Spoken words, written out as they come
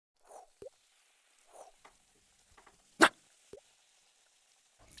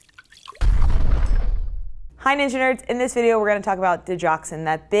Hi Ninja Nerds, in this video we're going to talk about Digoxin,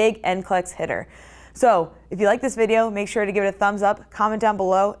 that big NCLEX hitter. So if you like this video, make sure to give it a thumbs up, comment down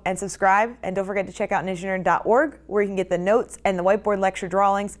below, and subscribe. And don't forget to check out ninjanerd.org where you can get the notes and the whiteboard lecture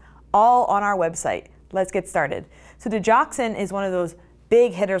drawings all on our website. Let's get started. So Digoxin is one of those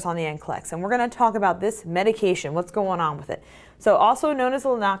big hitters on the NCLEX, and we're going to talk about this medication, what's going on with it. So also known as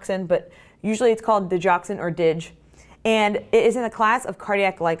Inotropic, but usually it's called Digoxin or Dig, and it is in the class of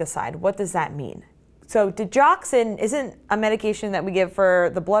cardiac glycoside. What does that mean? So Digoxin isn't a medication that we give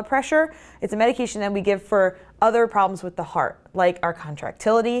for the blood pressure. It's a medication that we give for other problems with the heart, like our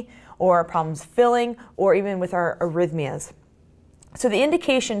contractility or problems filling, or even with our arrhythmias. So the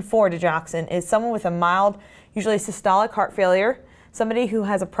indication for Digoxin is someone with a mild, usually systolic heart failure, somebody who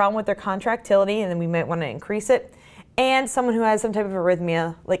has a problem with their contractility, and then we might want to increase it, and someone who has some type of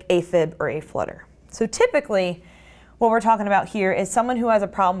arrhythmia like AFib or AFlutter. So typically, what we're talking about here is someone who has a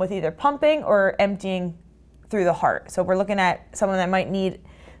problem with either pumping or emptying through the heart. So we're looking at someone that might need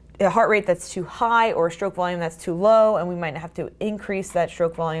a heart rate that's too high or a stroke volume that's too low, and we might have to increase that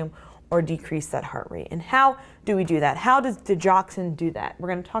stroke volume or decrease that heart rate. And how do we do that? How does Digoxin do that? We're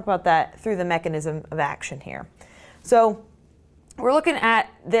going to talk about that through the mechanism of action here. So we're looking at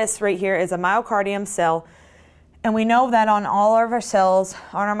this right here as a myocardium cell, and we know that on all of our cells,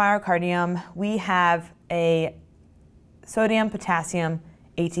 on our myocardium, we have a sodium, potassium,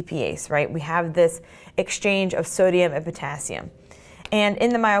 ATPase, right? We have this exchange of sodium and potassium. And in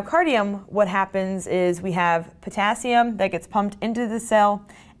the myocardium, what happens is we have potassium that gets pumped into the cell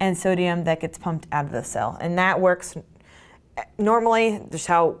and sodium that gets pumped out of the cell. And that works normally, just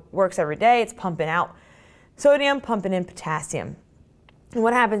how it works every day. It's pumping out sodium, pumping in potassium. And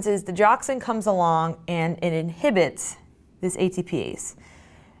what happens is the Digoxin comes along and it inhibits this ATPase.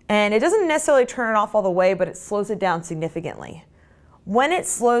 And it doesn't necessarily turn it off all the way, but it slows it down significantly. When it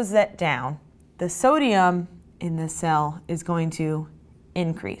slows that down, the sodium in the cell is going to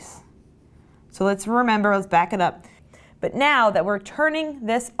increase. So let's back it up. But now that we're turning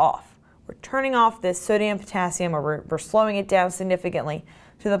this off, we're turning off this sodium, potassium, or we're slowing it down significantly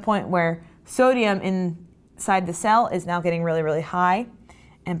to the point where sodium inside the cell is now getting really, really high,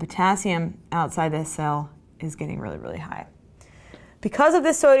 and potassium outside the cell is getting really, really high. Because of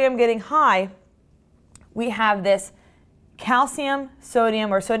this sodium getting high, we have this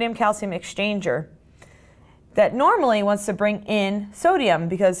calcium-sodium or sodium-calcium exchanger that normally wants to bring in sodium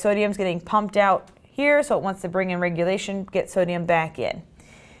because sodium's getting pumped out here, so it wants to bring in regulation, get sodium back in.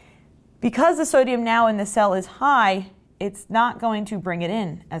 Because the sodium now in the cell is high, it's not going to bring it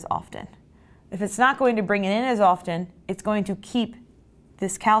in as often. If it's not going to bring it in as often, it's going to keep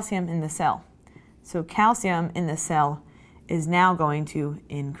this calcium in the cell. So calcium in the cell is now going to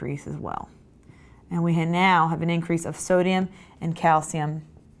increase as well. And we now have an increase of sodium and calcium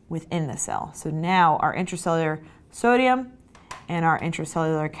within the cell. So now our intracellular sodium and our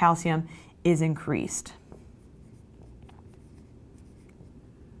intracellular calcium is increased.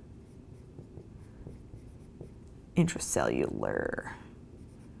 Intracellular.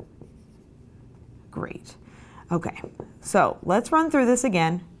 Great. Okay, so let's run through this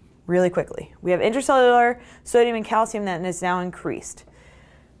again really quickly. We have intracellular sodium and calcium that is now increased.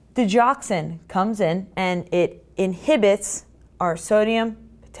 Digoxin comes in and it inhibits our sodium,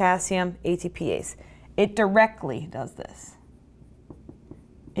 potassium, ATPase. It directly does this.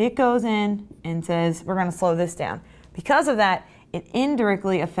 It goes in and says, we're going to slow this down. Because of that, it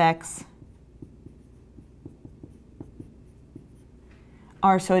indirectly affects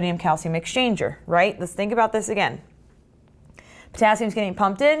our sodium-calcium exchanger, right? Let's think about this again. Potassium's getting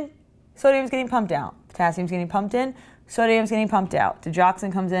pumped in, sodium's getting pumped out. Potassium's getting pumped in, sodium's getting pumped out.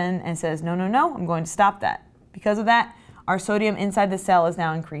 Digoxin comes in and says, no, no, no, I'm going to stop that. Because of that, our sodium inside the cell is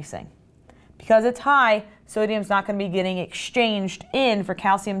now increasing. Because it's high, sodium's not going to be getting exchanged in for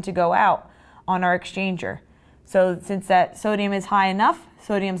calcium to go out on our exchanger. So since that sodium is high enough,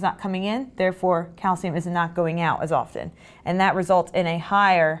 sodium's not coming in, therefore calcium is not going out as often. And that results in a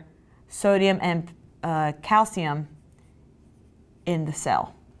higher sodium and calcium in the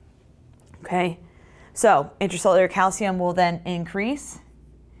cell. Okay, so intracellular calcium will then increase.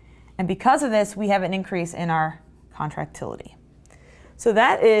 And because of this, we have an increase in our contractility. So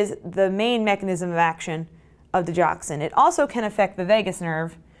that is the main mechanism of action of Digoxin. It also can affect the vagus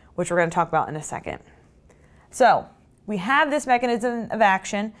nerve, which we're going to talk about in a second. So we have this mechanism of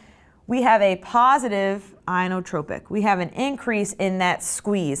action. We have a positive inotropic. We have an increase in that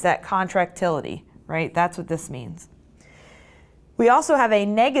squeeze, that contractility, right? That's what this means. We also have a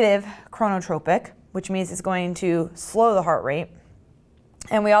negative chronotropic, which means it's going to slow the heart rate.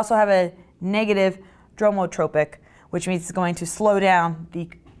 And we also have a negative dromotropic, which means it's going to slow down the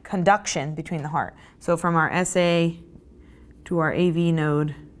conduction between the heart. So from our SA to our AV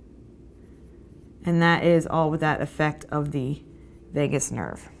node, and that is all with that effect of the vagus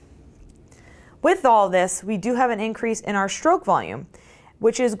nerve. With all this, we do have an increase in our stroke volume,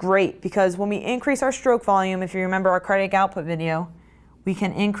 which is great because when we increase our stroke volume, if you remember our cardiac output video, we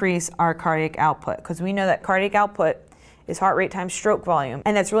can increase our cardiac output because we know that cardiac output is heart rate times stroke volume.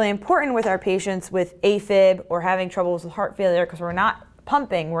 And that's really important with our patients with AFib or having troubles with heart failure because we're not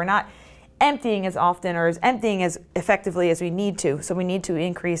pumping, we're not emptying as often or as emptying as effectively as we need to. So we need to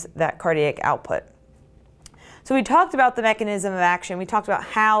increase that cardiac output. So we talked about the mechanism of action. We talked about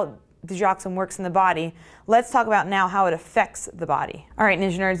how digoxin works in the body. Let's talk about now how it affects the body. All right,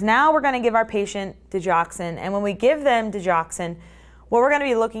 Ninja Nerds, now we're going to give our patient digoxin, and when we give them digoxin, what we're going to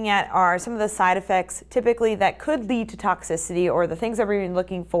be looking at are some of the side effects typically that could lead to toxicity, or the things that we're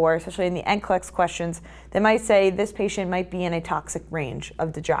looking for, especially in the NCLEX questions, that might say this patient might be in a toxic range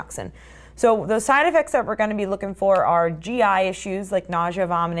of digoxin. So those side effects that we're going to be looking for are GI issues like nausea,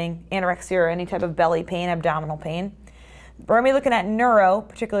 vomiting, anorexia, or any type of belly pain, abdominal pain. We're going to be looking at neuro,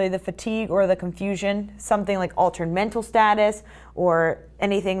 particularly the fatigue or the confusion, something like altered mental status or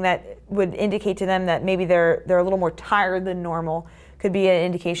anything that would indicate to them that maybe they're a little more tired than normal. Could be an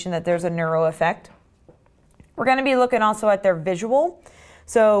indication that there's a neuro effect. We're going to be looking also at their visual.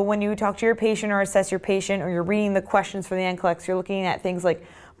 So when you talk to your patient or assess your patient or you're reading the questions for the NCLEX, you're looking at things like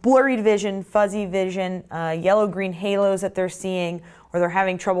blurry vision, fuzzy vision, yellow-green halos that they're seeing, or they're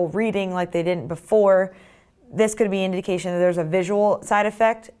having trouble reading like they didn't before. This could be an indication that there's a visual side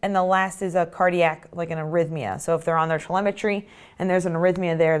effect. And the last is a cardiac, like an arrhythmia. So if they're on their telemetry and there's an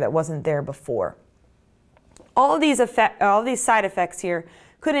arrhythmia there that wasn't there before. All of these side effects here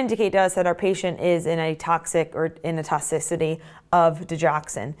could indicate to us that our patient is in a toxic or in a toxicity of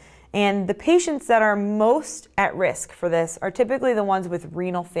digoxin. And the patients that are most at risk for this are typically the ones with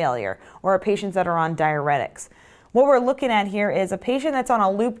renal failure or patients that are on diuretics. What we're looking at here is a patient that's on a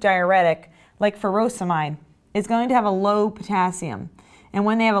loop diuretic, like furosemide, is going to have a low potassium. And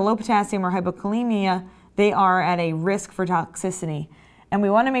when they have a low potassium or hypokalemia, they are at a risk for toxicity. And we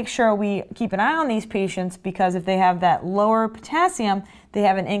want to make sure we keep an eye on these patients because if they have that lower potassium, they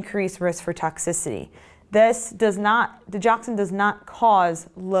have an increased risk for toxicity. Digoxin does not cause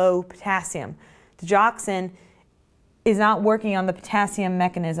low potassium. Digoxin is not working on the potassium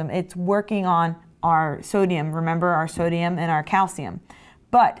mechanism. It's working on our sodium. Remember our sodium and our calcium.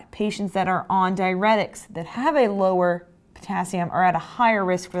 But patients that are on diuretics that have a lower potassium are at a higher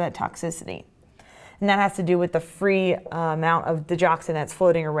risk for that toxicity. And that has to do with the free amount of digoxin that's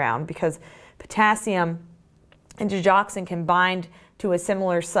floating around because potassium and digoxin can bind to a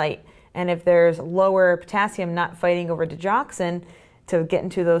similar site. And if there's lower potassium not fighting over digoxin to get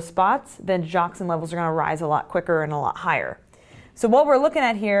into those spots, then digoxin levels are going to rise a lot quicker and a lot higher. So what we're looking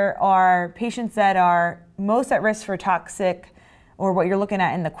at here are patients that are most at risk for toxic, or what you're looking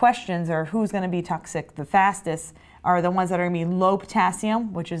at in the questions are who's going to be toxic the fastest, are the ones that are going to be low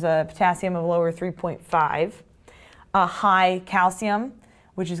potassium, which is a potassium of lower 3.5, a high calcium,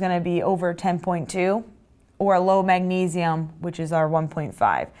 which is going to be over 10.2, or a low magnesium, which is our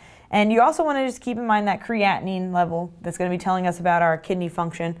 1.5. And you also want to just keep in mind that creatinine level that's going to be telling us about our kidney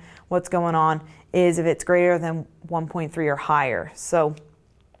function, what's going on, is if it's greater than 1.3 or higher. So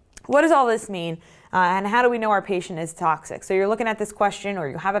what does all this mean? And how do we know our patient is toxic? So you're looking at this question, or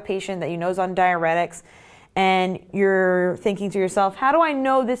you have a patient that you know is on diuretics, and you're thinking to yourself, how do I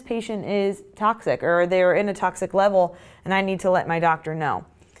know this patient is toxic, or they're in a toxic level and I need to let my doctor know?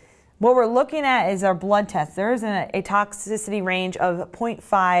 What we're looking at is our blood test. There's a toxicity range of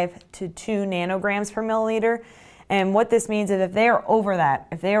 0.5 to 2 nanograms per milliliter. And what this means is if they are over that,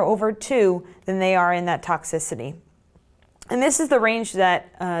 if they are over 2, then they are in that toxicity. And this is the range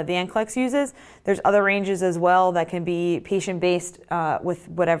that the NCLEX uses. There's other ranges as well that can be patient-based with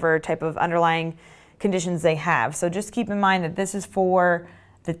whatever type of underlying conditions they have. So just keep in mind that this is for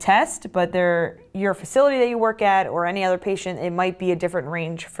the test, but your facility that you work at or any other patient, it might be a different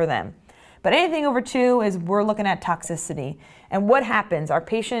range for them. But anything over 2 is we're looking at toxicity. And what happens? Our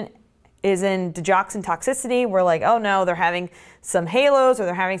patient is in digoxin toxicity. We're like, oh no, they're having some halos or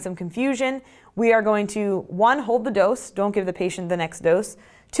they're having some confusion. We are going to, 1, hold the dose. Don't give the patient the next dose.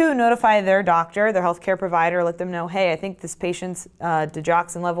 2, notify their doctor, their healthcare provider, let them know, hey, I think this patient's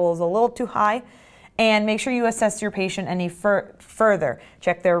digoxin level is a little too high. And make sure you assess your patient any further.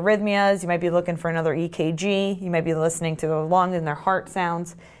 Check their arrhythmias. You might be looking for another EKG. You might be listening to the lung and their heart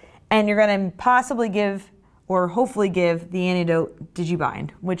sounds. And you're going to possibly give, or hopefully give, the antidote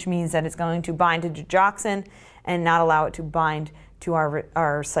digibind, which means that it's going to bind to digoxin and not allow it to bind to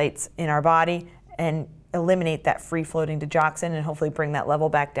our sites in our body. And eliminate that free-floating digoxin and hopefully bring that level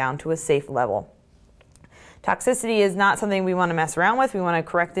back down to a safe level. Toxicity is not something we want to mess around with. We want to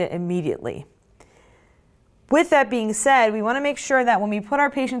correct it immediately. With that being said, we want to make sure that when we put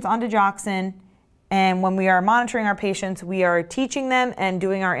our patients on digoxin and when we are monitoring our patients, we are teaching them and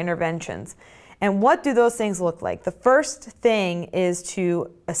doing our interventions. And what do those things look like? The first thing is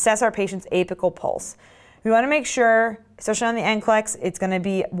to assess our patient's apical pulse. We want to make sure, especially on the NCLEX, it's going to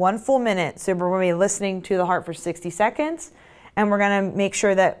be 1 full minute. So we're going to be listening to the heart for 60 seconds. And we're going to make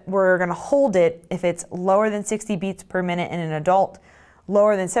sure that we're going to hold it if it's lower than 60 beats per minute in an adult,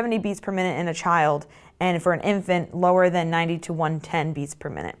 lower than 70 beats per minute in a child, and for an infant, lower than 90 to 110 beats per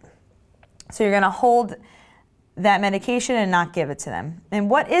minute. So you're going to hold that medication and not give it to them. And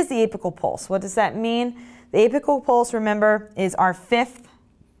what is the apical pulse? What does that mean? The apical pulse, remember, is our 5th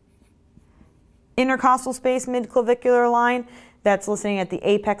intercostal space midclavicular line. That's listening at the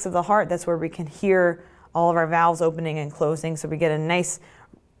apex of the heart. That's where we can hear all of our valves opening and closing. So we get a nice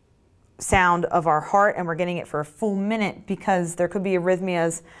sound of our heart, and we're getting it for a full minute because there could be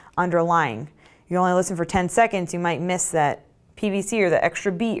arrhythmias underlying. You only listen for 10 seconds, you might miss that PVC or the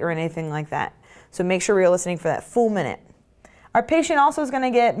extra beat or anything like that. So make sure we're listening for that full minute. Our patient also is going to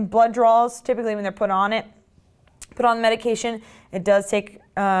get blood draws typically when they're put on the medication. It does take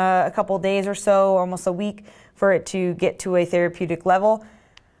a couple days or so, almost a week, for it to get to a therapeutic level.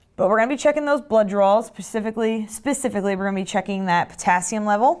 But we're going to be checking those blood draws. Specifically, we're going to be checking that potassium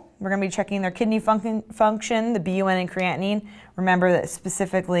level. We're going to be checking their kidney function, the BUN and creatinine. Remember that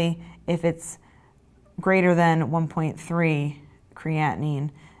specifically if it's greater than 1.3 creatinine,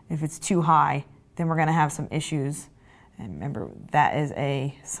 if it's too high, then we're going to have some issues. And remember, that is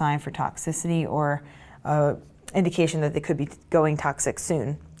a sign for toxicity or indication that they could be going toxic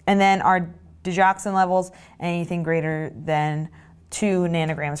soon. And then our digoxin levels, anything greater than 2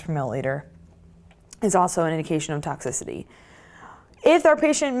 nanograms per milliliter, is also an indication of toxicity. If our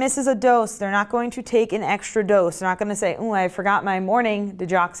patient misses a dose, they're not going to take an extra dose. They're not going to say, oh, I forgot my morning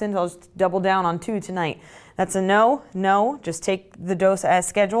digoxin, so I'll just double down on 2 tonight. That's a no. No, just take the dose as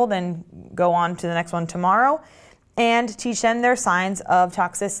scheduled and go on to the next one tomorrow, and teach them their signs of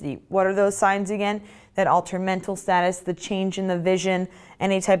toxicity. What are those signs again? That altered mental status, the change in the vision,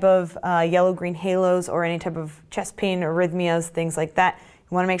 any type of yellow-green halos, or any type of chest pain, arrhythmias, things like that.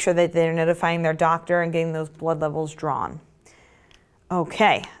 You want to make sure that they're notifying their doctor and getting those blood levels drawn.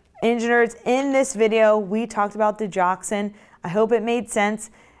 Okay, engineers, in this video, we talked about digoxin. I hope it made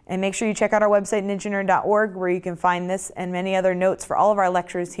sense. And make sure you check out our website, ninjanerd.org, where you can find this and many other notes for all of our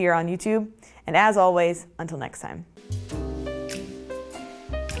lectures here on YouTube. And as always, until next time.